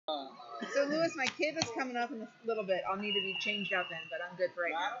So, Lewis, my kid is coming up in a little bit. I'll need to be changed out then, but I'm good for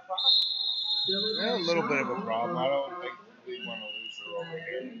right now. A little bit of a problem. I don't think we want to lose her over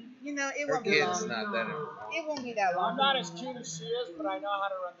here. You know, it Her won't be kid's long. not that involved. It won't be that long. I'm not as cute as she is, but I know how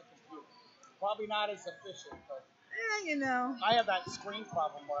to run the computer. Probably not as efficient, but You know. I have that screen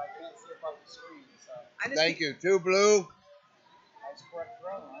problem where I can't see above the screen. So Thank you. 2 blue. nice correct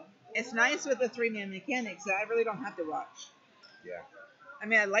throw, huh? It's nice with the 3-man mechanics that I really don't have to watch. Yeah. I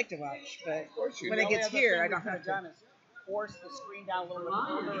mean, I'd like to watch, but course you when do. it gets The only other here, thing I we don't could have done to. is force the screen down a little bit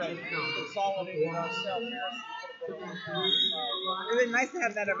further and consolidate it ourselves here. So It would be nice to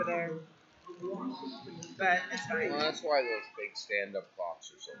have that over there. But it's Well, fine. that's why those big stand-up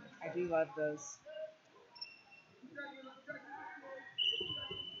clocks are so much I do love those.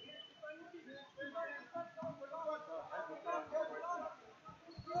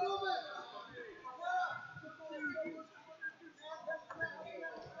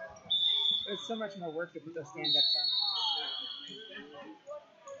 It's so much more work to put those stand-ups on.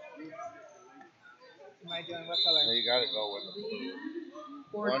 Am I doing what color? You got to go with them.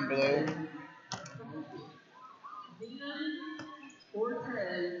 1 blue.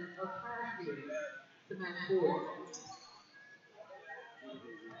 Cortez of Cascade to match 4.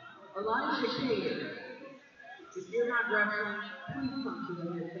 Elijah Cater. If you're not wrestling, please come to the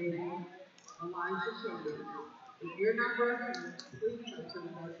head table. Elijah Cater. If you're not wrestling, please come to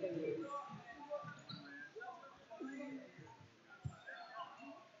the head table.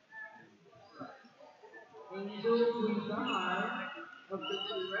 Angel Bizarre of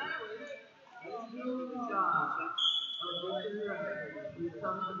Victory Wrestling. Angel Bizarre of Victory Wrestling. We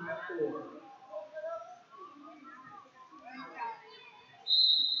come to match 4.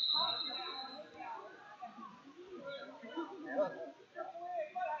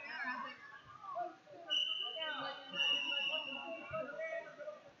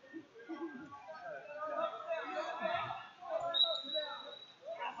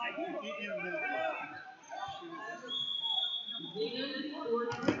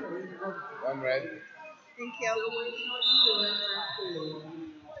 One red. Thank you.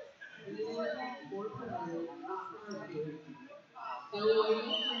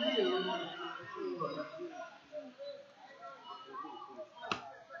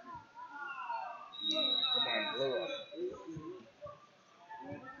 Come on, blue up.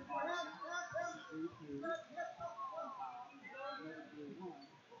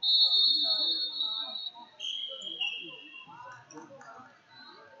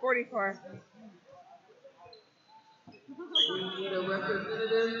 $44. We need a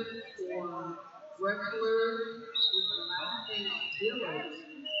representative for wrestlers with the last name Village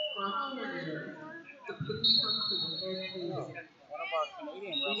from Canada to please come to the head table. One of our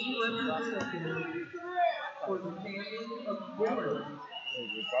Canadian Any wrestlers. representative for the family of Village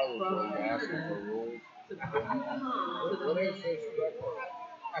We probably from will ask them for Canada rules. to please come to What the is head this table. record?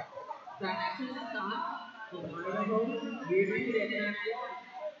 Saxon Scott of Idaho, you're needed at match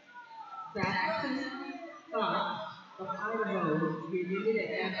 1. Saxon Scott of Idaho, you're needed at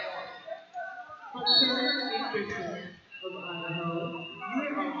match 1. Hunter Anderson of Idaho,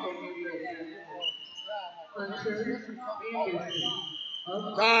 you're also needed at match 1. Hunter Anderson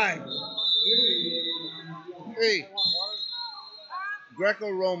of Time. Idaho, you're needed at match 1. Hey.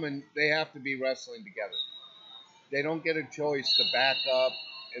 Greco-Roman, they have to be wrestling together. They don't get a choice to back up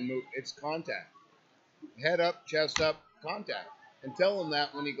and move. It's contact. Head up, chest up, contact. And tell him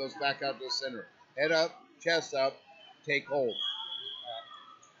that when he goes back out to the center. Head up, chest up, take hold.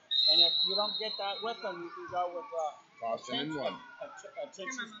 And if you don't get that with them, you can go with Caution in 1.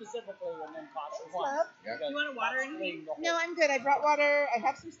 attention specifically, and then caution Thanks, 1. love. Yep. You want a water or anything? No. No, I'm good. I brought water. I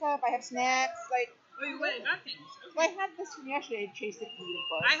have some stuff. I have snacks. Like, Oh, you went and got things. Okay. well, I had this from yesterday. I chased it to eat, of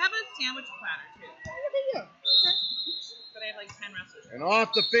course. I have a sandwich platter too, Look at you. Okay. but I have like 10 wrestlers. And off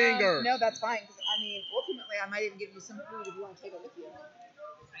the finger. No, that's fine. Because I mean, ultimately, I might even give you some food if you want to take it with you.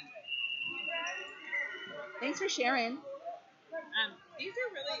 Thanks for sharing. These are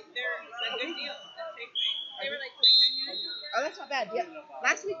really, they're a good deal. That's Safeway. They were like $3.99. Oh, that's not bad. Yeah.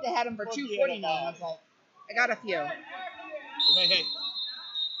 Last week they had them for $2.49. I was like, I got a few. Hey, hey.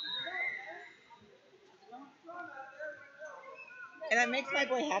 And that makes my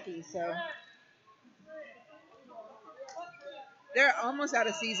boy happy, so. They're almost out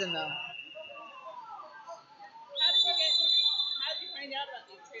of season, though. How did you find out about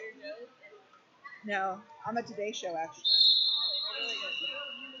these Trader Joe's? No, on the Today Show, actually. They're really good.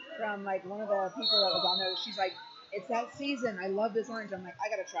 From, like, one of the people that was on there. She's like, it's that season. I love this orange. I'm like, I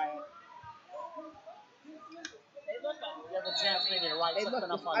got to try it. They look awesome. You have a chance maybe to write They something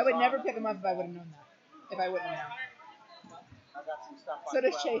look, up on I would top. never pick them up if I would have known that. If I wouldn't have known. I got some stuff So on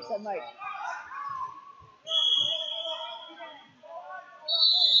does top. Chase. I'm like,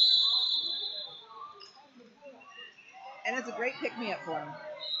 And it's a great pick-me-up for him.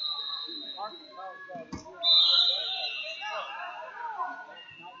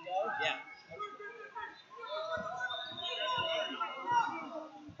 Yeah.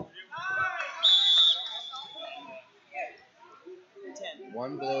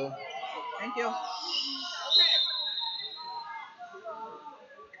 One blue. Thank you.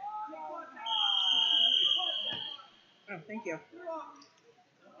 Oh, thank you.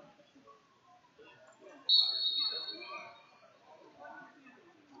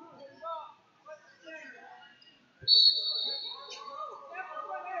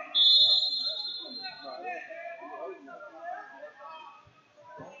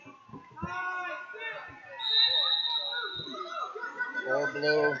 Four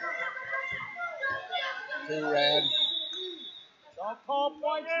blue. Two red. Don't call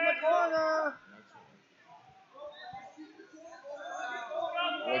points in the corner.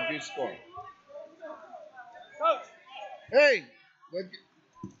 What'd you score? Coach, Hey! What'd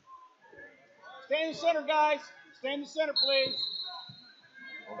you... stay in the center, guys. Stay in the center, please.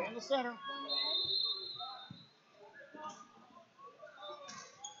 Stay in the center.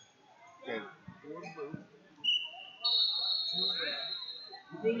 Okay.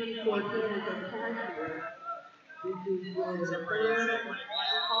 Being 14 as a cashier, this is your third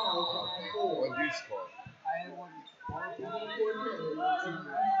call for four. What'd you score?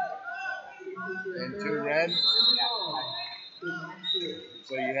 And two red?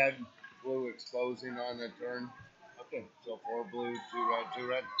 So you had blue exposing on the turn? Okay, so four blue, two red, two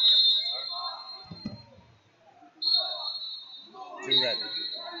red. Two red.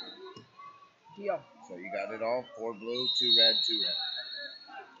 Deal. So you got it all? Four blue, two red, two red.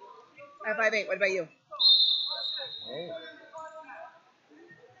 I have 5-8. What about you? Oh.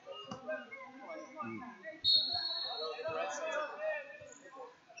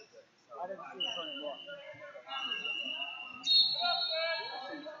 I didn't see it turn it off.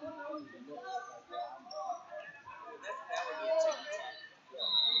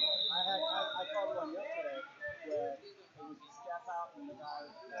 I called one yesterday where it was a step out and the guy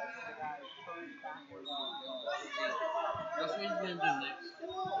turned backward on. That's what he's going to do next.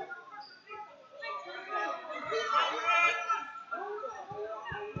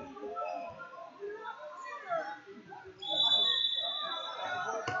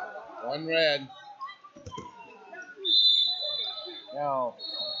 One red. Now,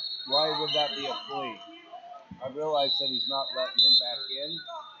 why would that be a flea? I realize that he's not letting him back in.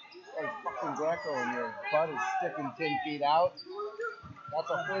 There's fucking Greco and your butt is sticking 10 feet out. That's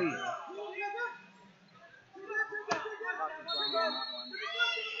a flea.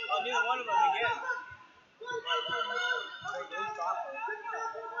 Oh, neither one of them again.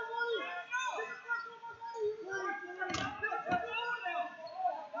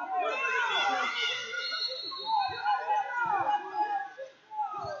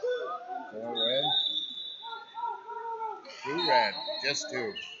 Four red. Two red. Just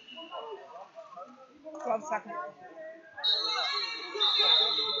two. 12 seconds.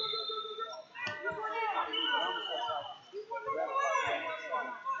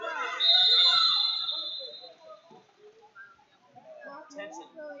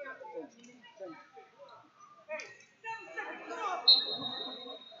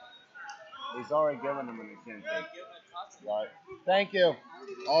 He's already given him an attention. Right. Thank you.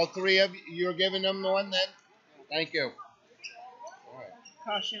 All three of you, you're giving them the one then? Thank you. All right.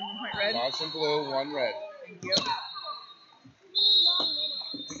 Caution, point red. Caution blue, one red. Thank you.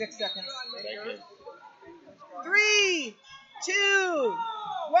 6 seconds. Thank you. 3, 2,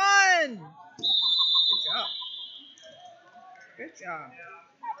 1. Good job. Good job.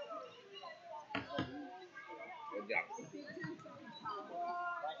 Good job.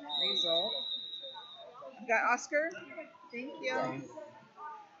 Result. You got Oscar. Thank you.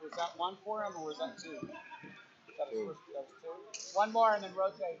 Was that one for him or was that two? That was two. One more and then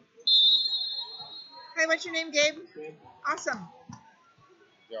rotate. Hey, what's your name, Gabe? Awesome.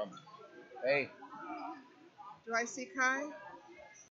 Jump. Hey. Do I see Kai?